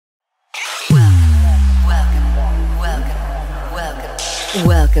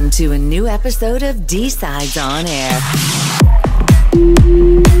Welcome to a new episode of D-Sides on Air.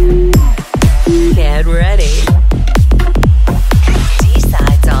 Get ready.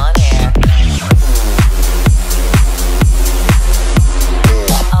 D-Sides on Air.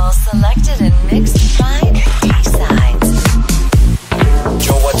 All selected and mixed by D-Sides.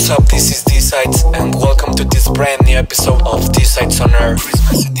 Yo, what's up? This is D-Sides and welcome to this brand new episode of D-Sides on Air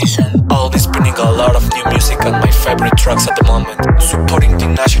Christmas edition. I'll be spinning a lot of new music and my favorite tracks at the moment, supporting the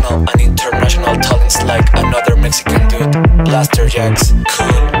national and international talents like another Mexican dude, Bassjackers,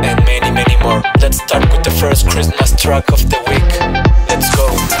 Coone, and many, many more. Let's start with the first Christmas track of the week. Let's go.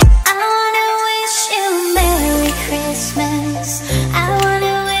 I wanna wish you Merry Christmas. I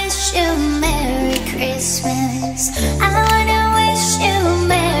wanna wish you Merry Christmas. I wanna wish you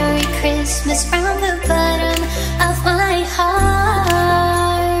Merry Christmas from the bottom of my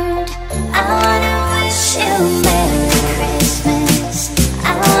heart. I wanna wish you Merry Christmas. I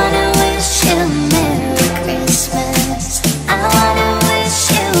wanna wish you Merry Christmas. I wanna wish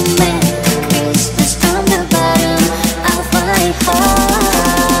you Merry Christmas from the bottom of my heart.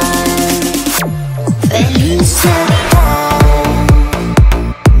 Feliz Navidad,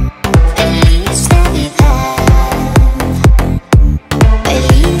 Feliz Navidad,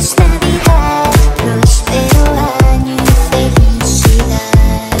 Feliz Navidad, próspero año y felicidad.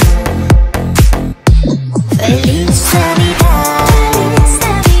 Feliz Navidad, Feliz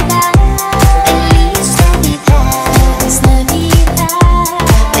Navidad, Feliz Navidad, Feliz Navidad,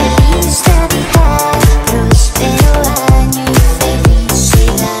 Feliz Navidad, próspero año y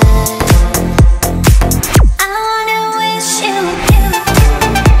felicidad. I wanna wish you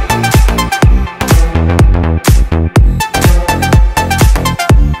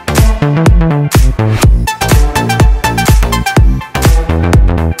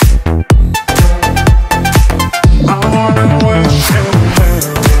I wanna wish you Merry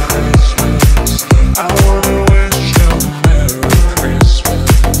Christmas. I wanna wish you Merry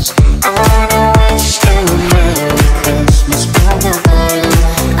Christmas. I wanna wish you Merry Christmas from the bottom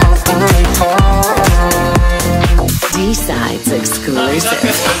of my heart. D-Sides exclusive.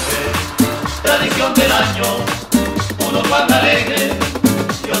 Tradición del año, uno va alegre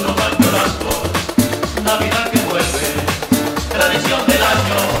y otro va llorando. Navidad que vuelve, tradición del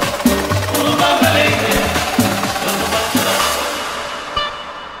año, uno va alegre y otro va llorando.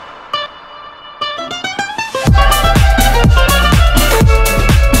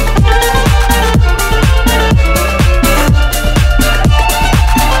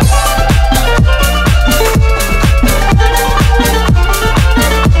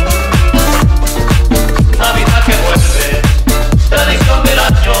 Navidad que vuelve, tradición del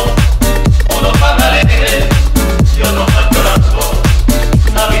año, uno va alegre y otro va llorando.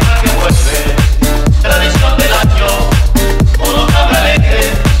 Navidad que vuelve, tradición del año, uno va alegre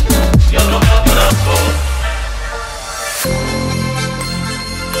y otro va llorando.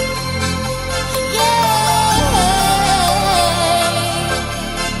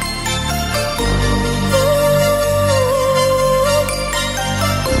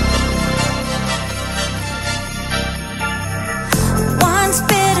 once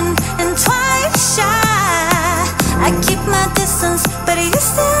bitten and twice shy. I keep my distance, but you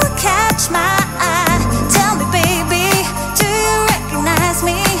still catch my eye. Tell me, baby, do you recognize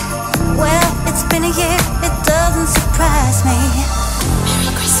me? Well, it's been a year, it doesn't surprise me.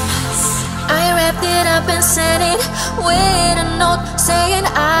 Merry Christmas. I wrapped it up and sent it with a note saying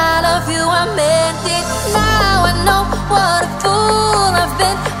I love you, I meant it. Now I know what a fool I've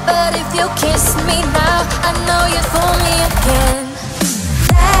been, but if you kiss me now, I know you'd fool me again.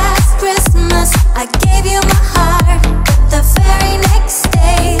 Last Christmas, I gave you my heart, but the very next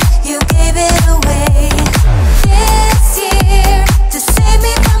day, you gave it away. This year, to save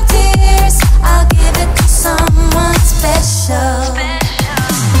me from tears, I'll give it to someone special.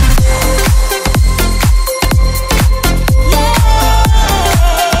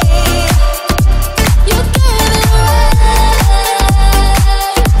 You gave it away.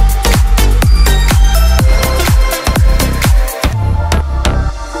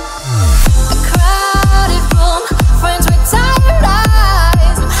 A crowded room,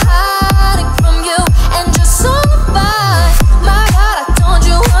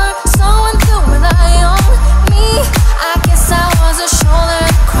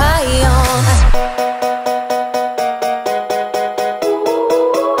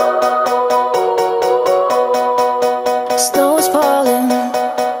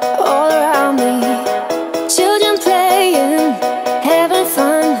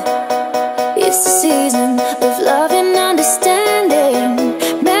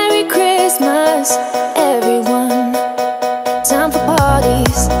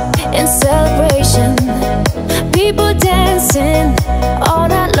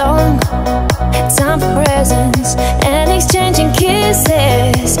 Time for presents and exchanging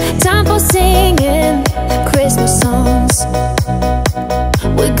kisses. Time for singing Christmas songs.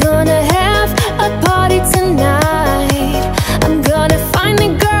 We're gonna have a party tonight. I'm gonna find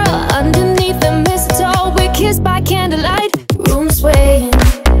a girl underneath the mistletoe. We're kissed by candlelight. Room swaying,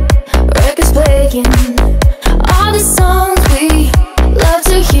 records playing, all the songs we love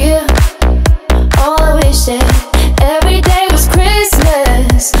to hear. All I wish that every day was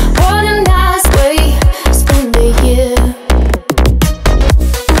Christmas. What a nice way to spend the year.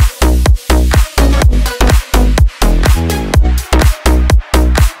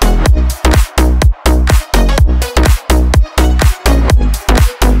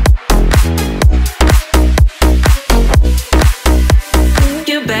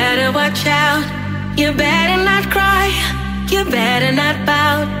 You better watch out, you better not cry, you better not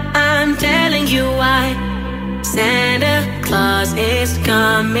pout. I'm telling you why. Santa Claus is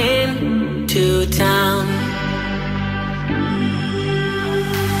coming to town.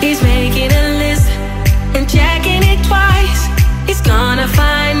 He's making a list and checking it twice. He's gonna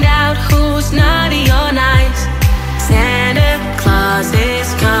find out who's naughty or nice. Santa Claus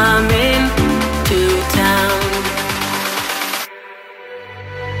is coming to town.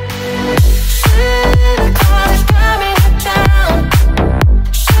 Santa Claus coming to town.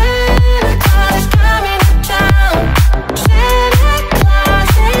 Santa Claus coming to town. Santa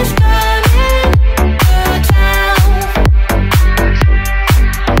Claus is coming to town.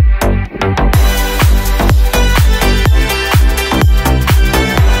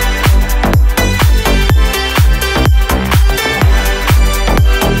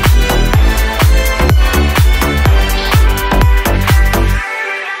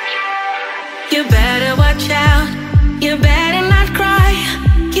 You better watch out, you better not cry,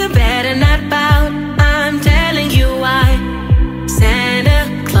 you better not pout. I'm telling you why. Santa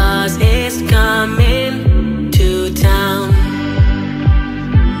Claus is coming to town.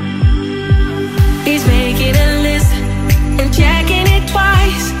 He's making a list and checking it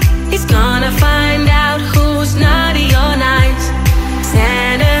twice. He's gonna find out who's naughty or nice.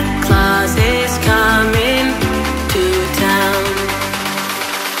 Santa Claus is coming to town.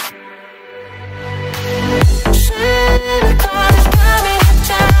 Santa Claus coming to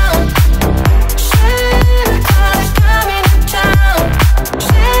town. Santa Claus coming to town.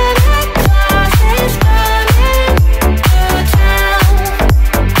 Santa Claus is coming to town.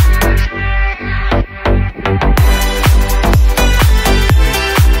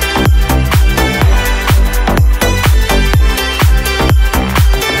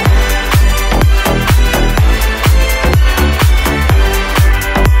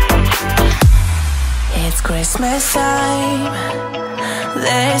 It's Christmas time.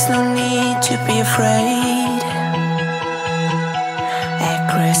 There's no need to be afraid. At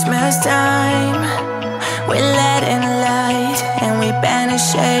Christmas time, we let in light and we banish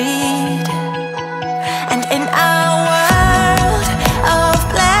shade. And in our world of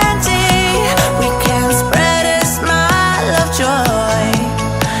plenty, we can spread a smile of joy.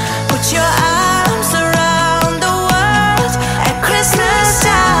 Put your arms around the world at Christmas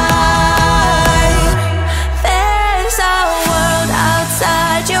time. There's a world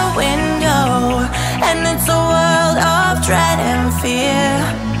outside your window, and it's a world of dread and fear.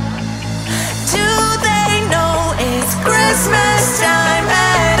 Do they know it's Christmas time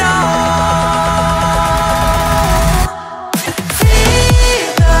at all?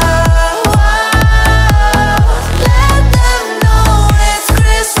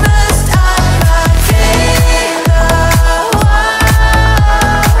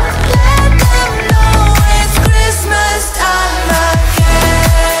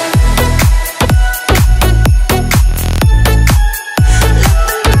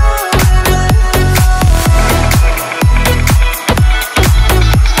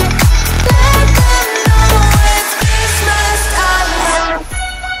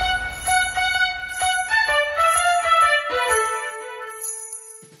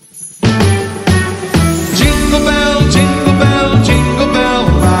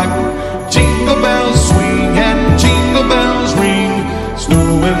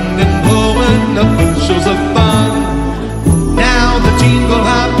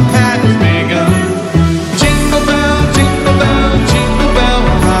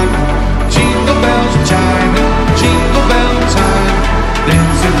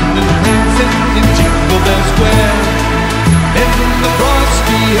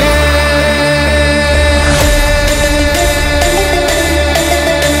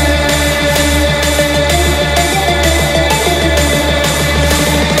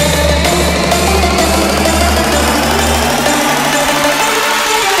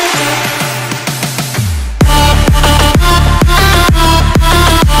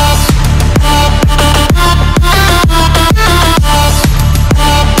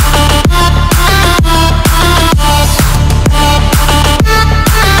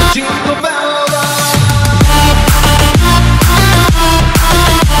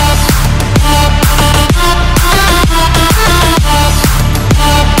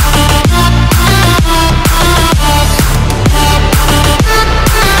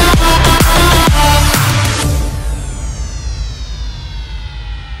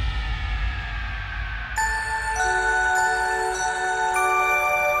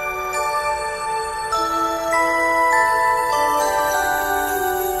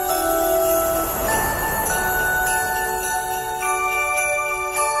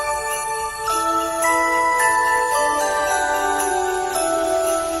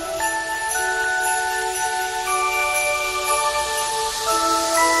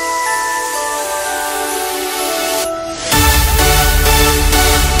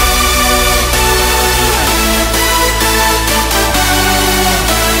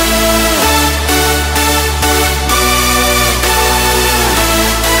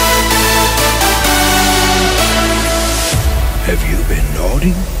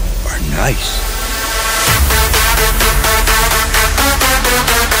 boring or nice?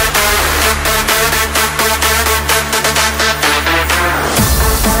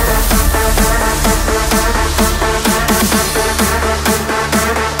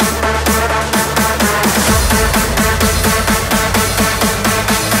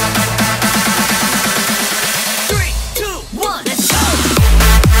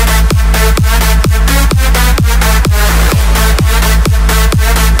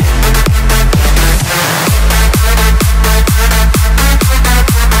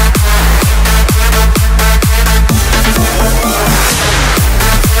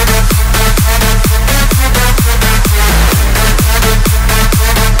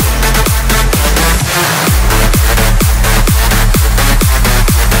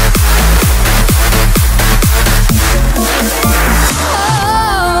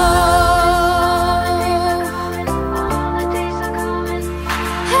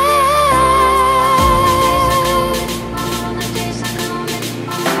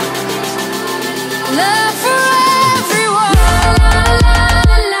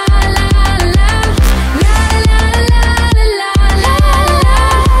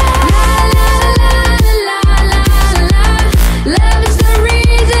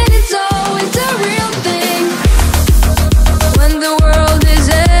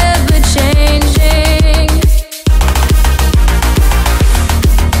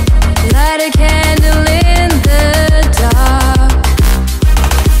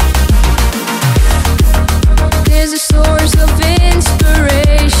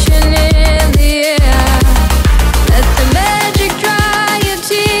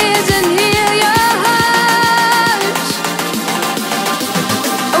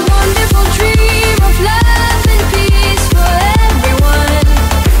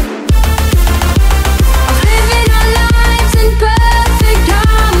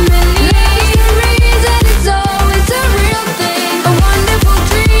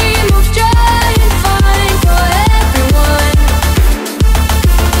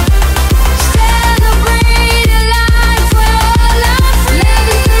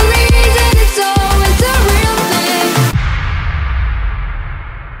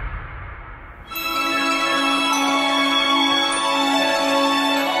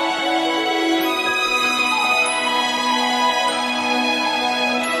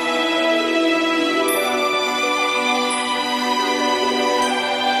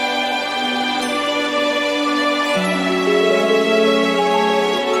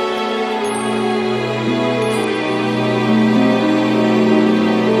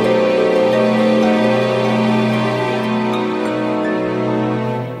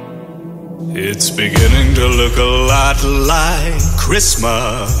 It's beginning to look a lot like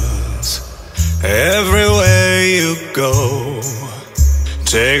Christmas everywhere you go.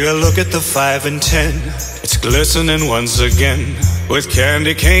 Take a look at the 5 and 10. It's glistening once again with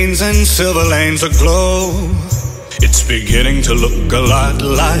candy canes and silver lanes aglow. It's beginning to look a lot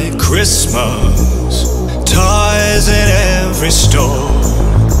like Christmas. Toys in every store.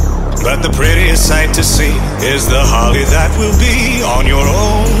 But the prettiest sight to see is the holly that will be on your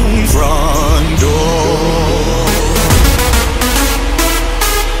own front door.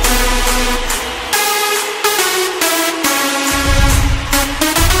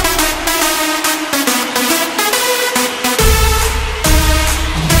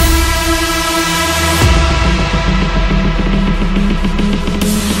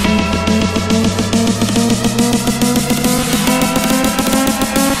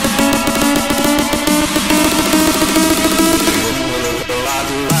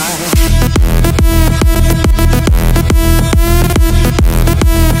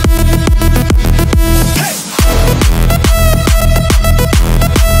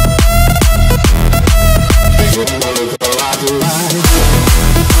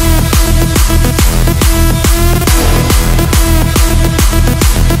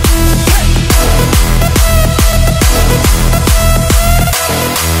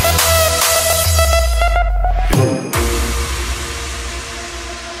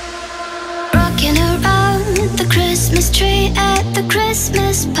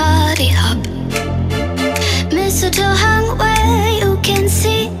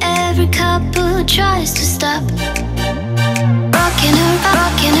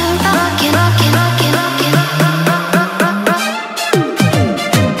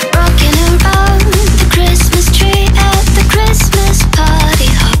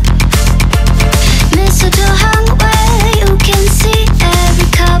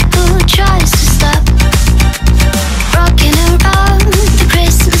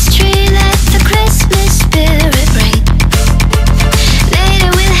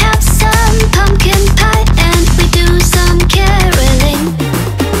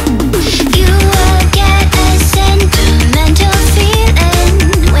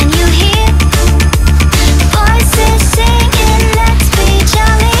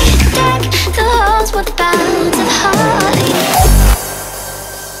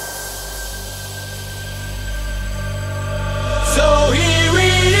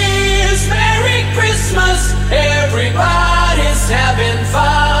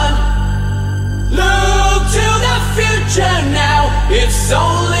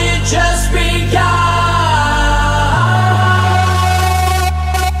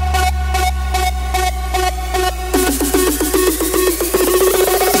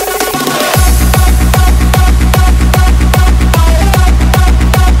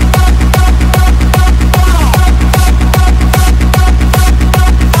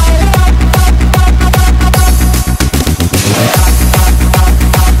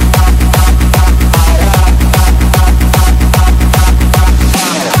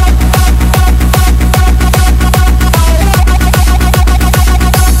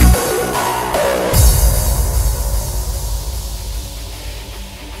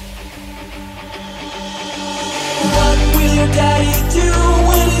 he do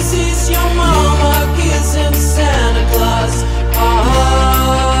when he sees your mama kissing Santa Claus?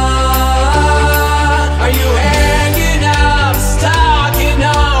 Are you hanging up, stocking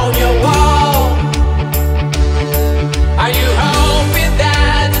on your wall? Are you hoping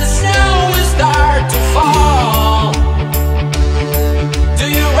that the snow will start to fall? Do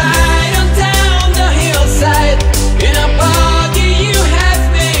you ride on down the hillside in a buggy you have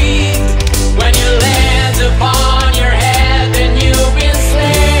made? When you land upon your head and you've been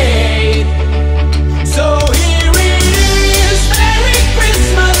slayed. So here it is, Merry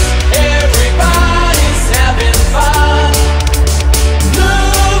Christmas, everybody's having fun.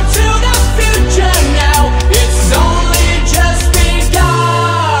 Move to the future now, it's only just begun.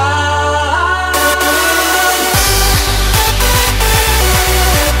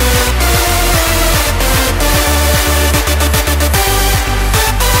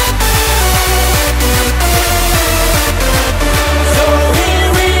 So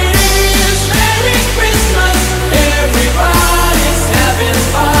here it is, Merry Christmas, everybody's having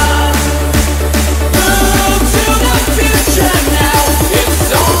fun. Move to the future now,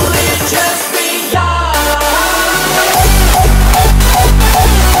 it's only just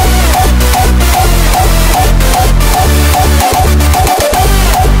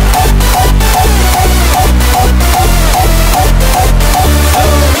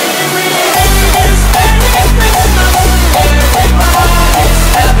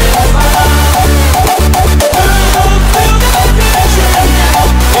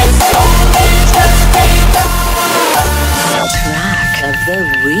Track of the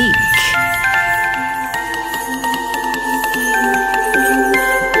week.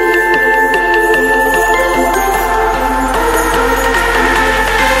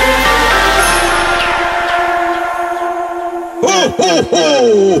 Ho, ho, ho!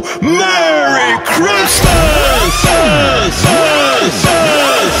 Merry Christmas!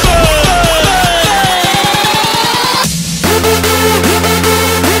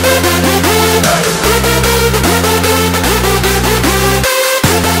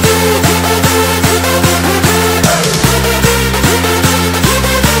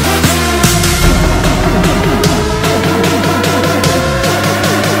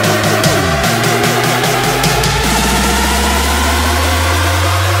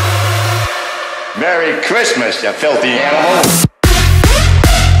 Merry Christmas, you filthy animal.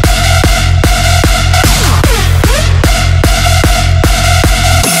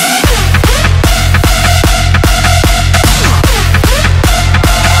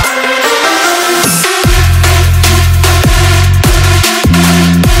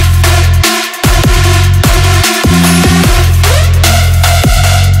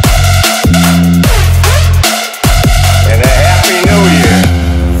 And a Happy New Year.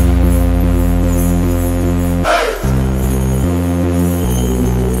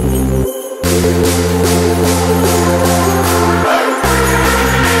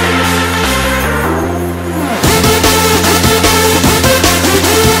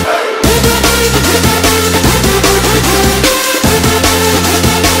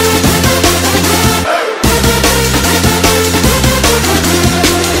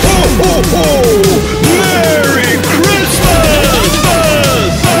 Ho, ho, ho! Merry Christmas!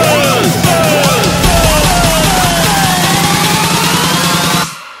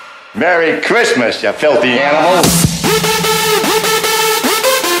 Merry Christmas, you filthy animal.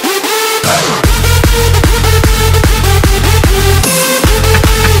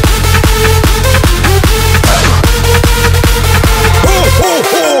 Ho, ho,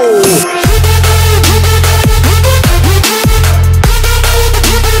 ho!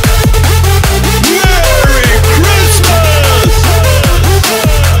 Merry Christmas!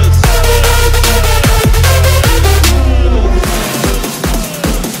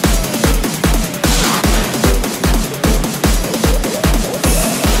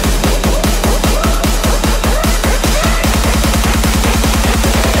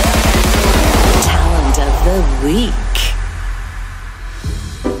 Talent of the week.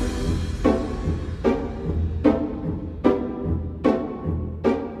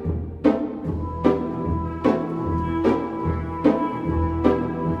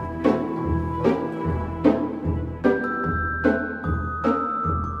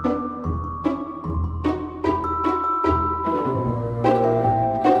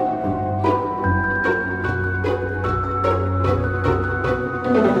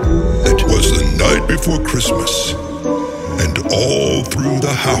 It was the night before Christmas, and all through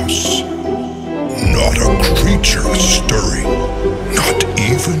the house, not a creature stirring, not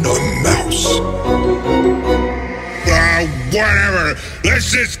even a mouse. Whatever.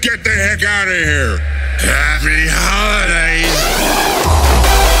 Let's just get the heck out of here. Happy holidays!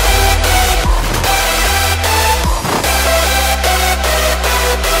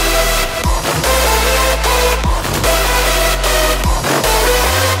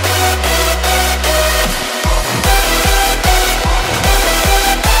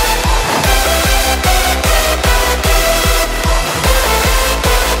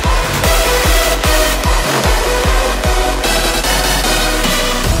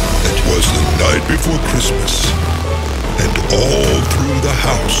 Night before Christmas, and all through the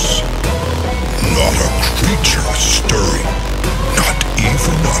house, not a creature stirring, not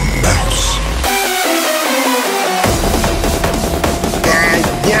even a mouse.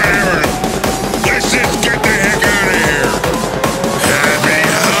 Whatever! Let's just get the heck out of here! Happy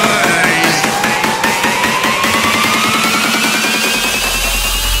holidays!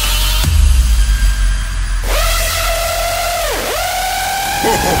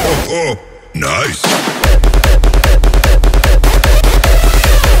 Ho ho ho ho! Nice.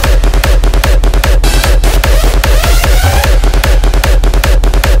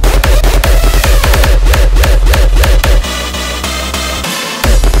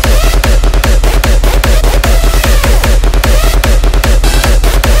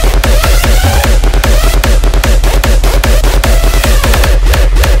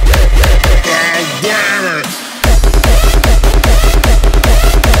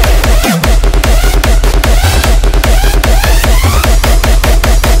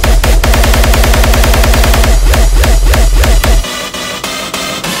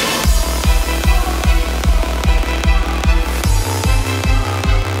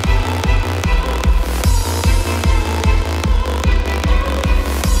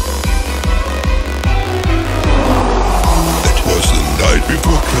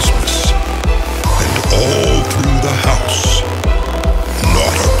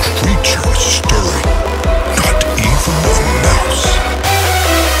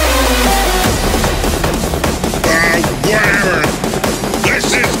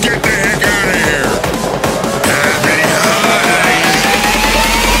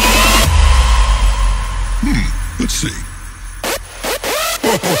 Let's see.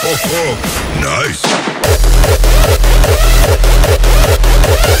 Nice.